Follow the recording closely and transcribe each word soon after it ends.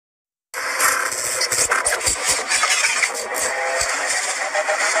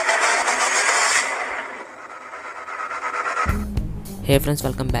Hey friends,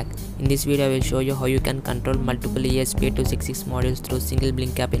 welcome back. In this video I will show you how you can control multiple ESP8266 modules through single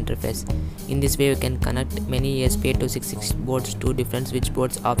Blynk App Interface. In this way you can connect many ESP8266 boards to different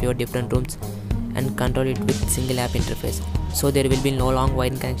switchboards of your different rooms and control it with single app interface. So there will be no long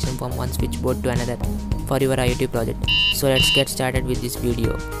wiring connection from one switchboard to another for your IoT project. So let's get started with this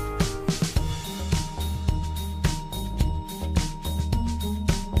video.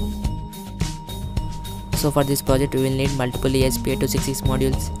 So for this project we will need multiple ESP8266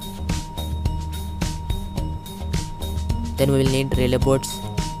 modules. Then we will need relay boards,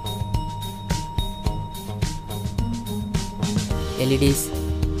 LEDs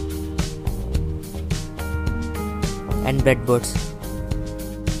and breadboards.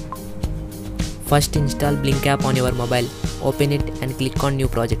 First install Blynk app on your mobile, open it and click on new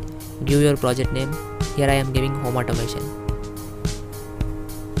project. Give your project name. Here I am giving home automation.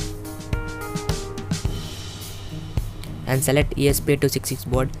 And select ESP8266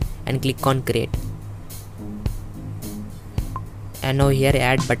 board and click on create. And now here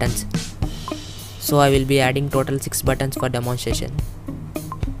add buttons. So I will be adding total 6 buttons for demonstration.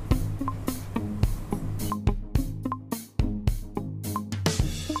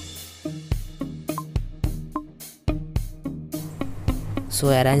 So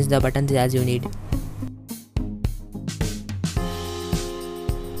arrange the buttons as you need.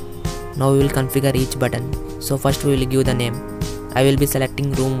 Now we will configure each button. So first we will give the name. I will be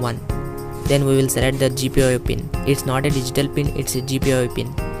selecting room 1. Then we will select the GPIO pin. It's not a digital pin, it's a GPIO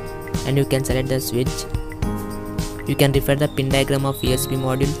pin. And you can select the switch. You can refer the pin diagram of ESP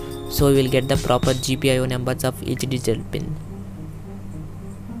module, so you will get the proper GPIO numbers of each digital pin.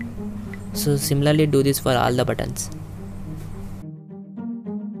 So similarly do this for all the buttons.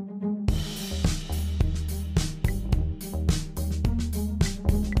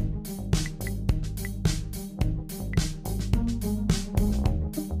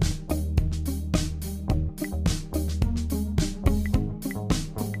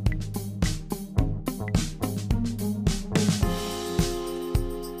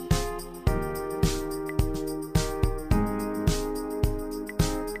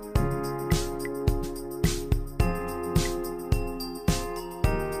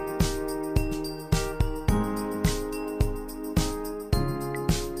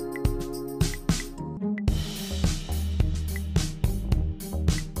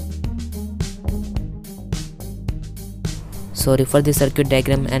 So refer the circuit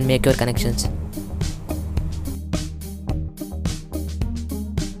diagram and make your connections.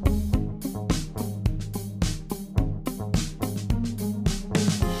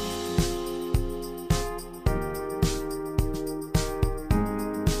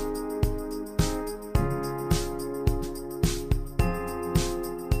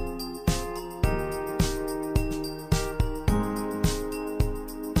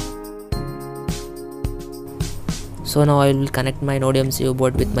 So now I will connect my nodemcu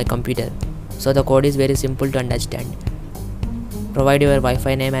board with my computer. So the code is very simple to understand. Provide your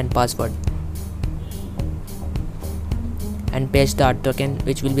Wi-Fi name and password. And paste the auth token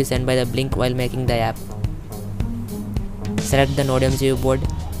which will be sent by the Blynk while making the app. Select the nodemcu board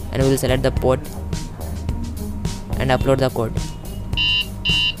and we will select the port and upload the code.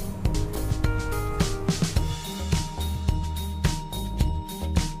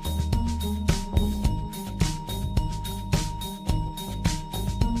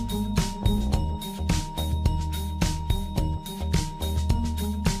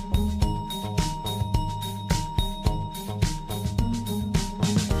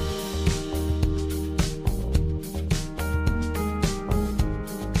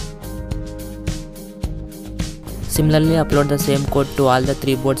 Similarly, upload the same code to all the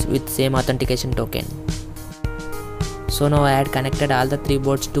 3 boards with same authentication token. So now I had connected all the 3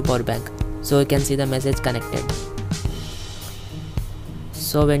 boards to power bank. So you can see the message connected.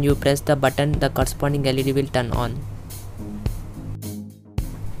 So when you press the button, the corresponding LED will turn on.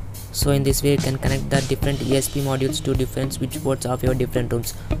 So in this way you can connect the different ESP modules to different switchboards of your different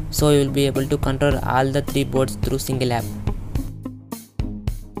rooms. So you will be able to control all the 3 boards through single app.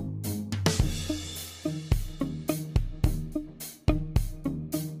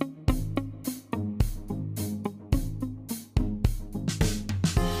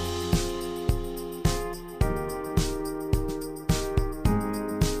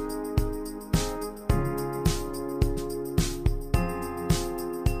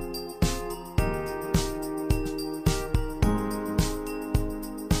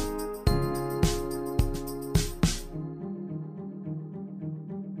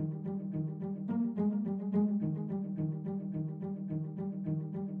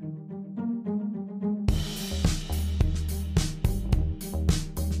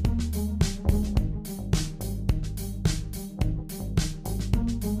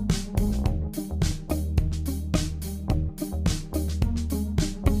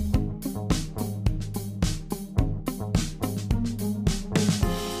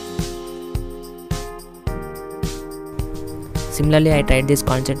 Similarly, I tried this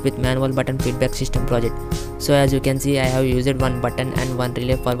concept with manual button feedback system project. So as you can see, I have used one button and one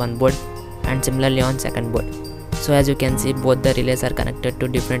relay for one board, and similarly on second board. So as you can see, both the relays are connected to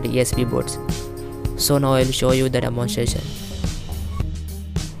different ESP boards. So now I will show you the demonstration.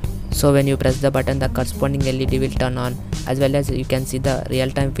 So when you press the button, the corresponding LED will turn on, as well as you can see the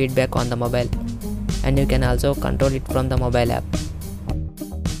real-time feedback on the mobile, and you can also control it from the mobile app.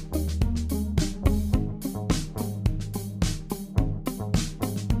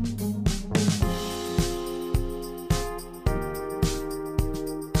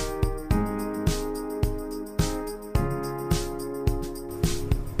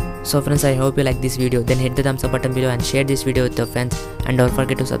 So friends, I hope you like this video. Then hit the thumbs up button below and share this video with your friends, and don't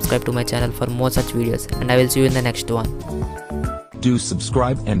forget to subscribe to my channel for more such videos, and I will see you in the next one. Do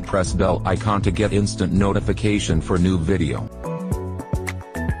subscribe and press bell icon to get instant notification for new video.